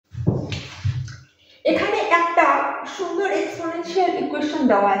এখানে একটা সুন্দর এক্সপোনেনশিয়াল ইকুয়েশন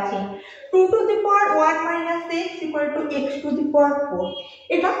দেওয়া আছে 2 to the power 1 minus x equal to x to the power 4।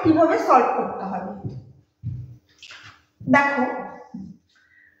 এটা কিভাবে সলভ করতে হবে দেখো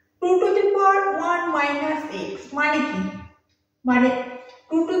 2 to the power 1 minus x মানে কি, মানে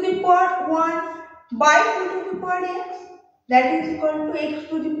 2 to the power 1 by 2 to the power x that is equal to x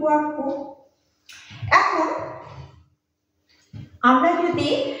to the power 4। এখন আমরা যদি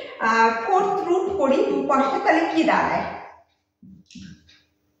fourth root করি দুপাশে তাহলে কি দাঁড়ায়,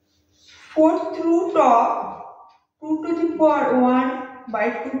 fourth root of 2 to the power 1 by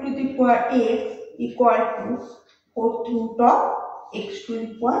 2 to the power x equal to fourth root of x to the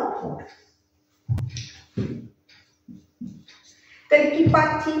power 4। তাহলে কি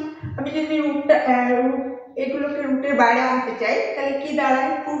পাচ্ছি, আমি যদি রুটটা এগুলোকে রুটের বাইরে আনতে চাই তাহলে কি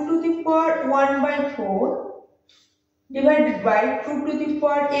দাঁড়ায় 2 to the power 1 by 4 divided by 2 to the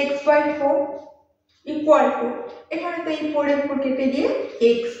power x by 4 equal to, এখানে তো এই 4 এর উপর কেটে দিয়ে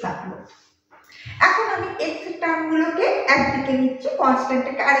x থাকলো। এখন আমি x এর টার্মগুলোকে একদিকে নিচ্ছি,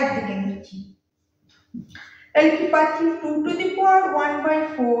 কনস্ট্যান্টটাকে আরেক দিকে নিচ্ছি, তাহলে কি পাচ্ছি 2 to the power 1 by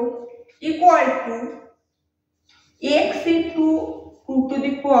 4 equal to x into 2 to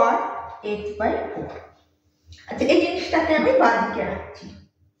the power x by 4। আচ্ছা এই জিনিসটাকে আমি বাঁ দিকে রাখছি,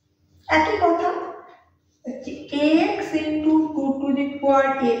 একই কথা x into 2 to the power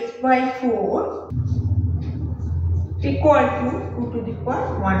x by 4 equal to 2 to the power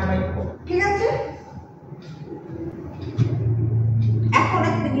 1 by 4। ঠিক আছে, এখন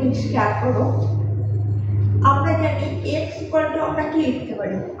একটা জিনিস খেয়াল করো, আমরা জানি x equal to আমরা কি লিখতে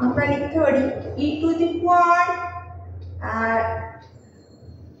পারি, আমরা লিখতে পারি e to the power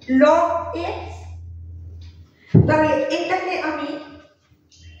log x। তাহলে এটাকে আমি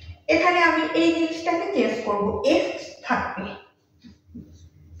এখানে আমি এই জিনিসটাকে চেঞ্জ করব, x থাকবে,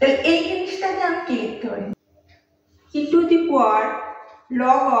 তাহলে এই জিনিসটাকে আমি কি লিখতে পারি e to the power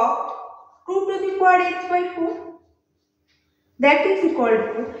log of 2 to the power x by 4 that is equal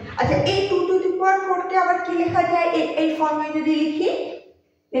to, আচ্ছা এই 2 to the power 4 কে আবার কি লেখা যায়, এই ফর্মে যদি লিখি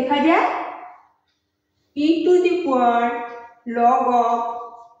লেখা যায় e to the power log of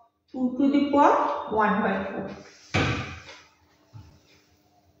 2 to the power 1 by 4।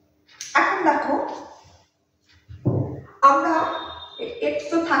 এখন দেখো আমরা x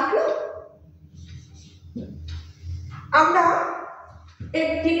তো থাকলো, আমরা এই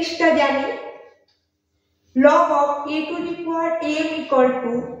জিনিসটা জানি log of a to the power m equal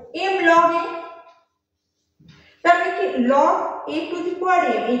to m log a। তাহলে কি log a to the power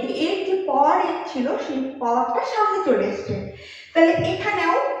m, এই যে এর যে পাওয়ার m ছিল সেই পাওয়ারটা সামনে চলে এসেছে, তাহলে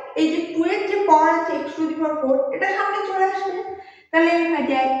এখানেও এই যে 2 এর যে পাওয়ার আছে x to the power 4 এটা সামনে চলে আসবে, তাহলে লেখা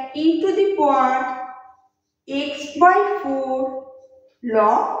যায় e to the power x by 4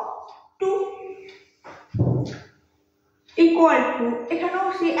 log 2 equal to, এখানেও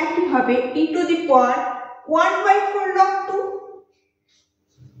সে একই হবে e to the power 1 by 4 log 2।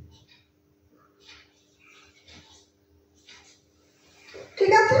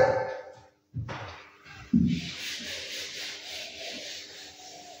 ঠিক আছে,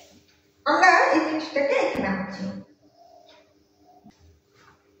 আমরা এই জিনিসটাকে এখানে আনছি।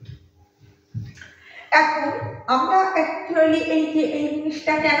 এখন আমরা অ্যাকচুয়ালি এই যে এই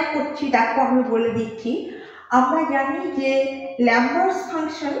জিনিসটা কেন করছি দেখো আমি বলে দিচ্ছি, আমরা জানি যে ল্যাম্বার্টস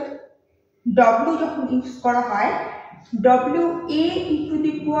ফাংশন w যখন ইউজ করা হয় w a e to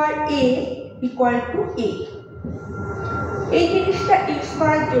the power a equal to a, এই জিনিসটা ইউজ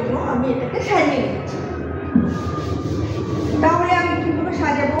করার জন্য আমি এটাকে সাজিয়ে নিচ্ছি। তাহলে আমি কিভাবে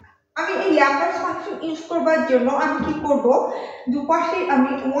সাজাবো, আমি এই ল্যাম্বার্টস ফাংশন ইউজ করবার জন্য আমি কি করব, দুপাশে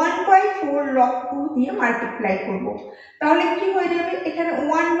আমি 1 by 4 log 2 দিয়ে মাল্টিপ্লাই করব, তাহলে কি হয়ে যাবে এখানে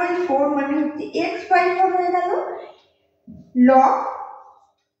 1 by 4 মানে হচ্ছে x by 4 হয়ে গেল log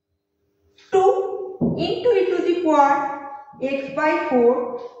 2 into e to the power x by 4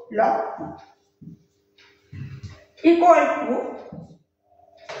 log 2 equal to,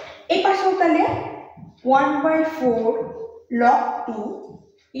 এই পাশেও তাহলে 1 by 4 log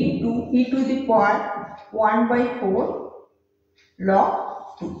 2 into e to the power 1 by 4 log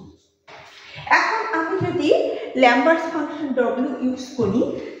 2। এখন আমি যদি ল্যাম্বার্টস ফাংশন w ইউজ করি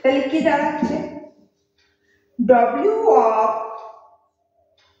তাহলে কি দাঁড়াচ্ছে w of,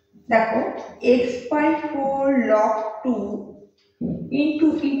 দেখো x by 4 log 2 into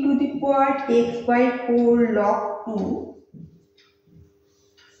e to the power x by 4 log 2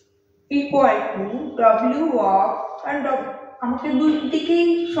 equal to w of, and আমাকে দুই দিকেই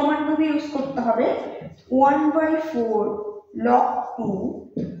সমানভাবে ইউজ করতে হবে 1 by 4 log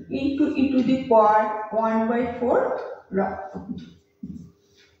 2 into e to the power 1 by 4 log 2।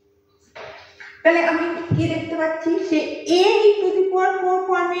 তাহলে আমি কি দেখতে পাচ্ছি, সে a টু দি পাওয়ার 4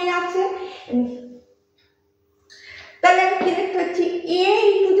 ফর্মেই আছে। তাহলে আমি কি দেখতে পাচ্ছি, a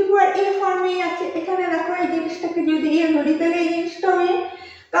to the power a ফর্মেই আছে। এখানে দেখো এই জিনিসটাকে যদি a ধরি তাহলে এই জিনিসটা a,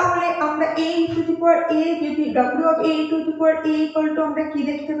 তাহলে আমরা a to the power a যদি w of a to the power a equal to আমরা কি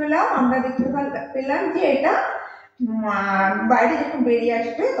দেখতে পেলাম, আমরা দেখতে পেলাম যে এটা বাইরে যখন বেরিয়ে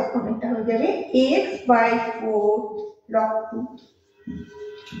আসবে তখন এটা হয়ে যাবে x/4 log 2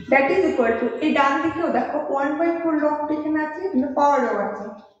 that is equal to, এই ডান দিকেও দেখো 1/4 log 2 এখানে আছে, কিন্তু পাওয়ারও আছে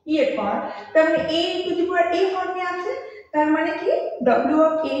e এর পাওয়ার, তার মানে a to the power a ফর্মে আছে। তার মানে কি w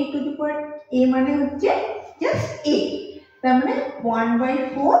of a to the power a মানে হচ্ছে জাস্ট a, তার মানে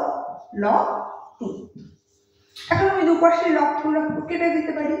 1/4 log 2। এখন আমি দুপাশে log 2 কেটে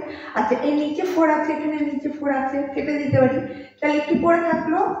দিতে পারি। আচ্ছা এই নিচে 4 আছে, এখানে নিচে 4 আছে, কেটে দিতে পারি। তাহলে কি পড়ে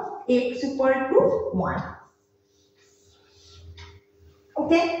থাকলো, x ইকুয়াল টু 1।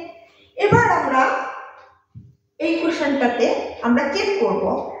 ওকে, এবার আমরা এই কোশ্চেনটাতে আমরা চেক করব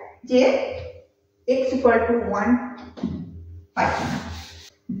যে x ইকুয়াল টু 1 পাই কিনা।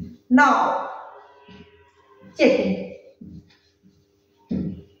 নাও চেকিং,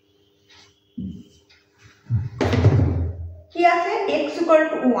 কি আছে x ইকুয়াল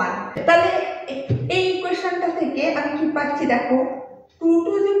টু 1। তাহলে এই ইকুয়েশনটা থেকে আমি কি পাচ্ছি দেখো, 2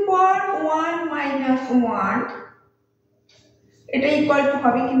 টু দি পাওয়ার 1 মাইনাস 1, এটা ইকুয়াল টু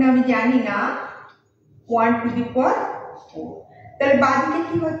হবে কিনা আমি জানি না, 1 টু দি পাওয়ার 4। তাহলে বাদিকে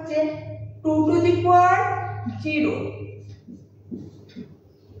কি হচ্ছে 2 to the power 0,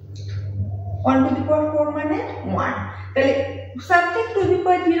 1 to the পাওয়ার 4 মানে 1, তাহলে সাবজেক্ট টু দি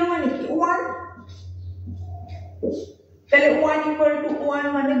পাওয়ার 0 মানে কি 1, তাহলে 1 ইকুয়াল টু 1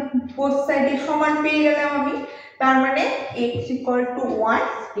 মানে বোথ সাইডে সমান পেয়ে গেলাম আমি। তার মানে x ইকুয়াল টু 1,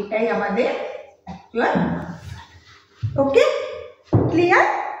 এটাই আমাদের অ্যাকচুয়াল। ওকে, ক্লিয়ার?